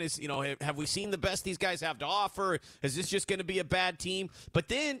 oh, man, have we seen the best these guys have to offer? Is this just going to be a bad team? But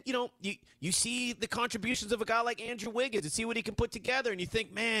then, you see the contributions of a guy like Andrew Wiggins and see what he can put together, and you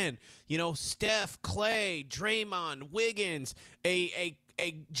think, man, Steph, Clay, Draymond, Wiggins, a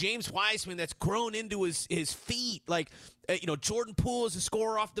James Wiseman that's grown into his feet, Jordan Poole is a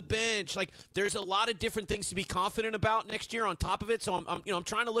scorer off the bench. There's a lot of different things to be confident about next year on top of it. So I'm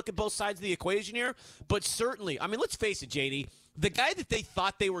trying to look at both sides of the equation here. But certainly, let's face it, JD, the guy that they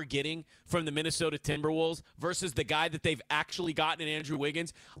thought they were getting from the Minnesota Timberwolves versus the guy that they've actually gotten in Andrew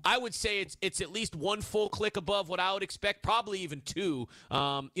Wiggins, I would say it's at least one full click above what I would expect, probably even 2.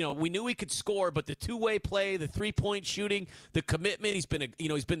 We knew he could score, but the two-way play, the three-point shooting, the commitment, he's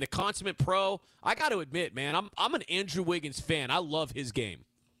been the consummate pro. I got to admit, man, I'm an Andrew Wiggins fan. I love his game.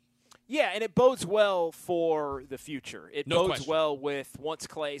 Yeah, and it bodes well for the future. It No bodes question. well with once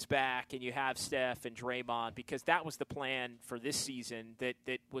Clay's back and you have Steph and Draymond, because that was the plan for this season that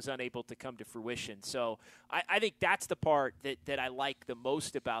was unable to come to fruition. So I think that's the part that I like the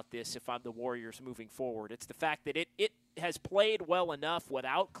most about this if I'm the Warriors moving forward. It's the fact that it has played well enough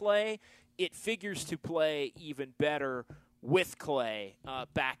without Clay. It figures to play even better with Clay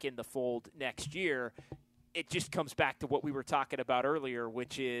back in the fold next year. It just comes back to what we were talking about earlier,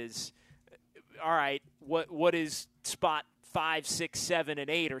 which is, all right, what is spot 5, 6, 7, and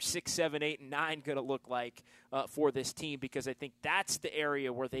 8, or 6, 7, 8, and 9 going to look like for this team? Because I think that's the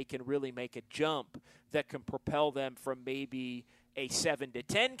area where they can really make a jump that can propel them from maybe a 7 to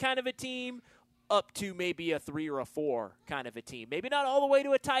 10 kind of a team up to maybe a 3 or a 4 kind of a team. Maybe not all the way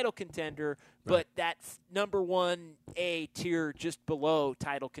to a title contender, but that number 1A tier just below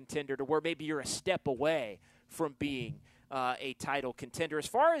title contender, to where maybe you're a step away from being a title contender. As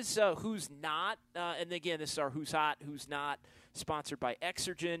far as who's not, and again, this is our who's hot, who's not, sponsored by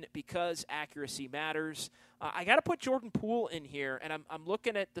Exergen, because accuracy matters. I got to put Jordan Poole in here, and I'm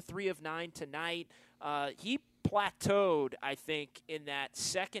looking at the 3 of 9 tonight. He plateaued, I think, in that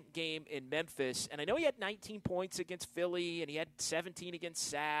second game in Memphis. And I know he had 19 points against Philly, and he had 17 against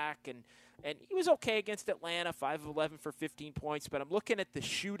Sac, and he was okay against Atlanta, 5 of 11 for 15 points. But I'm looking at the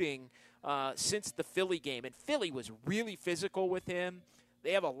shooting since the Philly game, and Philly was really physical with him.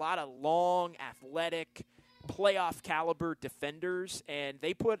 They have a lot of long, athletic, playoff caliber defenders, and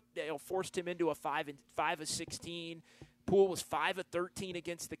they forced him into a 5 of 16. Poole was 5 of 13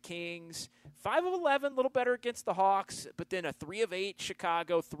 against the Kings, 5 of 11, a little better against the Hawks, but then a 3 of 8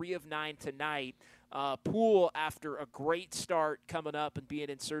 Chicago, 3 of 9 tonight. Poole, after a great start coming up and being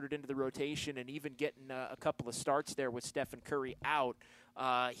inserted into the rotation and even getting a couple of starts there with Stephen Curry out,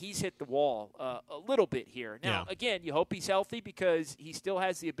 he's hit the wall a little bit here. Now, again, you hope he's healthy because he still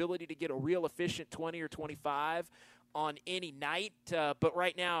has the ability to get a real efficient 20 or 25 on any night. But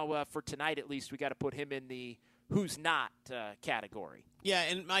right now, for tonight at least, we got to put him in the who's not category. Yeah,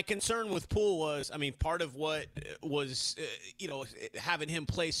 and my concern with Poole was, I mean, part of what was, having him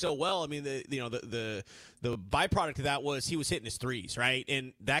play so well. I mean, the byproduct of that was he was hitting his threes, right?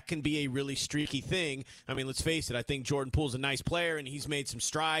 And that can be a really streaky thing. I mean, let's face it. I think Jordan Poole's a nice player, and he's made some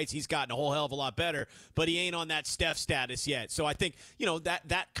strides. He's gotten a whole hell of a lot better, but he ain't on that Steph status yet. So I think,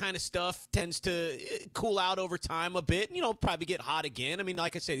 that kind of stuff tends to cool out over time a bit. Probably get hot again. I mean,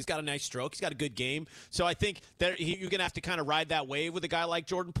 like I said, he's got a nice stroke. He's got a good game. So I think that you're going to have to kind of ride that wave with a guy like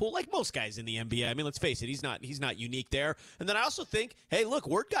Jordan Poole, like most guys in the NBA. I mean, let's face it, he's not unique there. And then I also think, hey, look,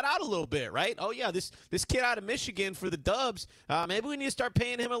 word got out a little bit, right? Oh yeah, this kid out of Michigan for the Dubs, maybe we need to start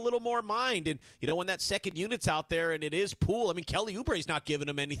paying him a little more mind. And when that second unit's out there and it is Poole, I mean, Kelly Oubre's not giving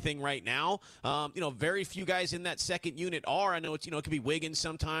him anything right now. Very few guys in that second unit are. I know it's it could be Wiggins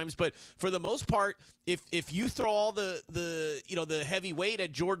sometimes, but for the most part, if you throw all the heavy weight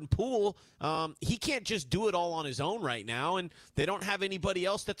at Jordan Poole, he can't just do it all on his own right now, and they don't have anybody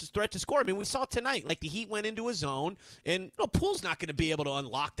else that's a threat to score. I mean, we saw tonight, like the Heat went into a zone, and Poole's not going to be able to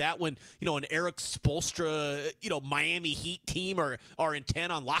unlock that when an Eric Spoelstra Miami Heat team are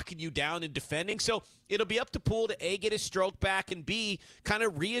intent on locking you down and defending. So it'll be up to Poole to A, get his stroke back, and B, kind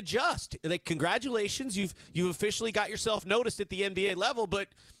of readjust. Like, congratulations, you've officially got yourself noticed at the NBA level, but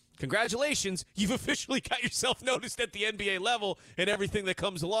congratulations, you've officially got yourself noticed at the NBA level and everything that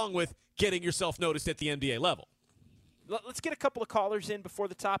comes along with getting yourself noticed at the NBA level. Let's get a couple of callers in before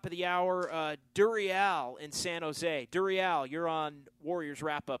the top of the hour. Durial in San Jose. Durial, you're on Warriors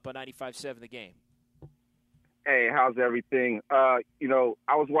Wrap-Up on 95.7 The Game. Hey, how's everything? I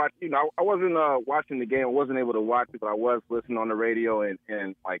was watching, I wasn't watching the game. I wasn't able to watch it, but I was listening on the radio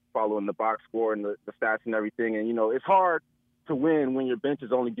and like following the box score and the stats and everything. And, it's hard to win when your bench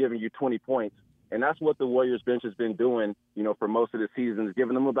is only giving you 20 points. And that's what the Warriors bench has been doing, for most of the season, is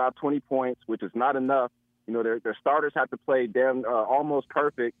giving them about 20 points, which is not enough. Their starters have to play almost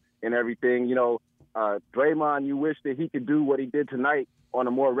perfect and everything. Draymond, you wish that he could do what he did tonight on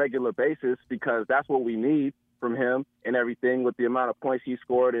a more regular basis, because that's what we need from him and everything with the amount of points he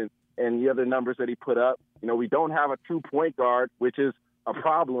scored and the other numbers that he put up. We don't have a true point guard, which is a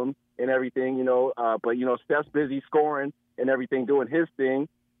problem and everything, but Steph's busy scoring and everything, doing his thing.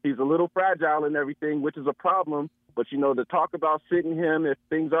 He's a little fragile and everything, which is a problem. But, to talk about sitting him if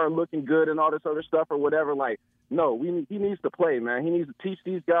things aren't looking good and all this other stuff or whatever, no, he needs to play, man. He needs to teach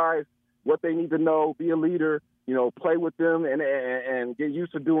these guys what they need to know, be a leader, play with them and get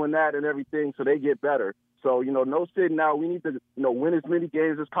used to doing that and everything so they get better. So, no sitting out. We need to, win as many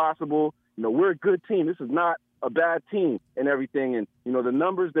games as possible. We're a good team. This is not a bad team and everything. And, the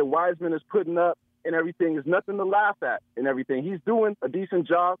numbers that Wiseman is putting up and everything is nothing to laugh at and everything. He's doing a decent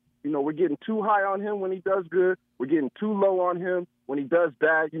job. We're getting too high on him when he does good. We're getting too low on him when he does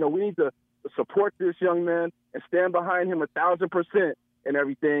bad. We need to support this young man and stand behind him 1,000% and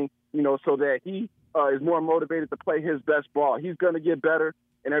everything, so that he is more motivated to play his best ball. He's going to get better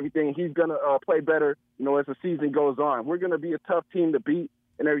and everything. He's going to play better, as the season goes on. We're going to be a tough team to beat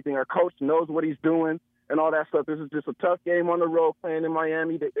and everything. Our coach knows what he's doing and all that stuff. This is just a tough game on the road playing in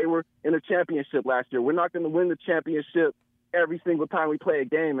Miami. They were in a championship last year. We're not going to win the championship every single time we play a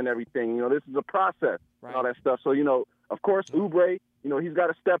game and everything. This is a process and all that stuff. So, of course, Oubre, he's got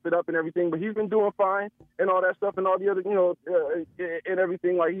to step it up and everything, but he's been doing fine and all that stuff and all the other, and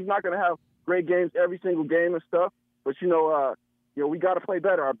everything. Like, he's not going to have great games every single game and stuff, but, we got to play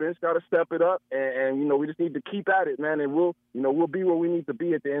better. Our bench got to step it up, and we just need to keep at it, man, and we'll be where we need to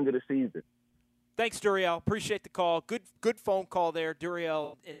be at the end of the season. Thanks, Duriel. Appreciate the call. Good phone call there,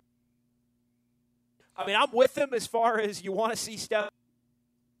 Duriel. I mean, I'm with him as far as you want to see Steph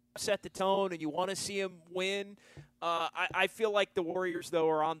set the tone and you want to see him win. I feel like the Warriors, though,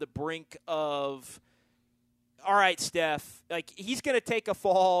 are on the brink of, all right, Steph, like, he's going to take a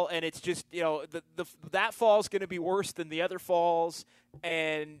fall, and it's just, that fall is going to be worse than the other falls,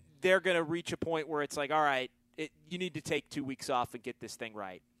 and they're going to reach a point where it's like, all right, you need to take 2 weeks off and get this thing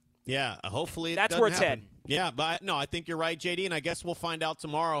right. Yeah, hopefully that's where it's heading. Yeah, but no, I think you're right, JD, and I guess we'll find out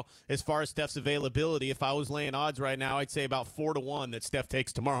tomorrow as far as Steph's availability. If I was laying odds right now, I'd say about 4-1 that Steph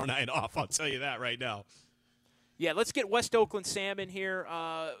takes tomorrow night off. I'll tell you that right now. Yeah, let's get West Oakland Sam in here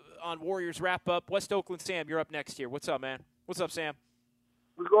on Warriors Wrap-Up. West Oakland Sam, you're up next here. What's up, man? What's up, Sam?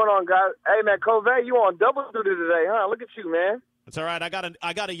 What's going on, guys? Hey, man, Covey, you on double duty today, huh? Look at you, man. It's all right. I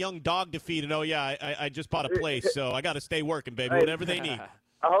got a young dog to feed, and I just bought a place, so I got to stay working, baby. Hey, whatever they need.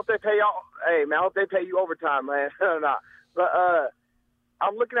 I hope they pay y'all. Hey, man, I hope they pay you overtime, man. Nah. But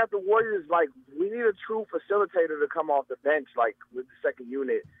I'm looking at the Warriors like we need a true facilitator to come off the bench, like with the second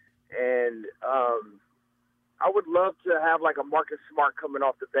unit, and I would love to have like a Marcus Smart coming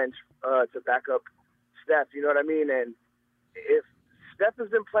off the bench to back up Steph. You know what I mean? And if Steph has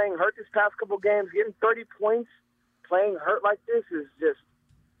been playing hurt this past couple games, getting 30 points, playing hurt like this is just,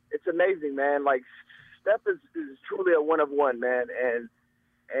 it's amazing, man. Like Steph is truly a one of one, man.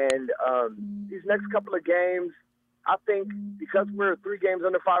 And these next couple of games, I think because we're 3 games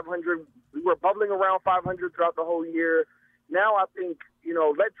under 500, we were bubbling around 500 throughout the whole year. Now I think,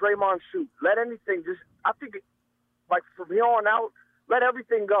 let Draymond shoot. Let anything I think, like, from here on out, let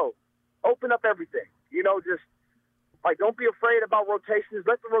everything go. Open up everything. Just, like, don't be afraid about rotations.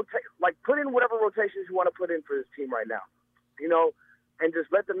 Let the put in whatever rotations you want to put in for this team right now, and just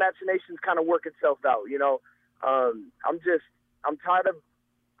let the machinations kind of work itself out, I'm tired of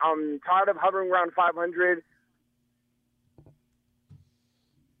hovering around 500.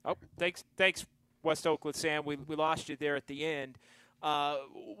 Oh, thanks, West Oakland Sam. We lost you there at the end.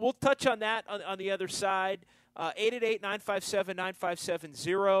 We'll touch on that on the other side.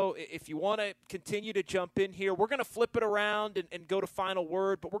 888-957-9570. If you want to continue to jump in here, we're going to flip it around and go to final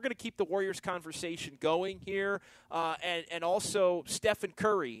word, but we're going to keep the Warriors conversation going here. And also Stephen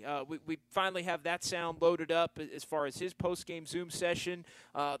Curry. We finally have that sound loaded up as far as his post-game Zoom session.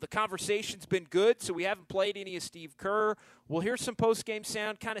 The conversation's been good, so we haven't played any of Steve Kerr. We'll hear some post-game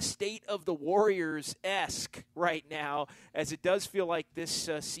sound, kind of state of the Warriors-esque right now, as it does feel like this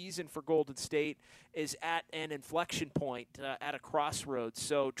season for Golden State is at an inflection point, at a crossroads.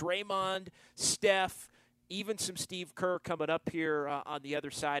 So Draymond, Steph, even some Steve Kerr coming up here on the other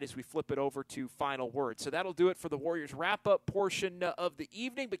side as we flip it over to final word. So that'll do it for the Warriors wrap-up portion of the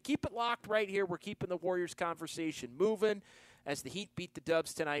evening. But keep it locked right here. We're keeping the Warriors conversation moving as the Heat beat the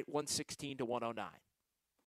Dubs tonight 116-109.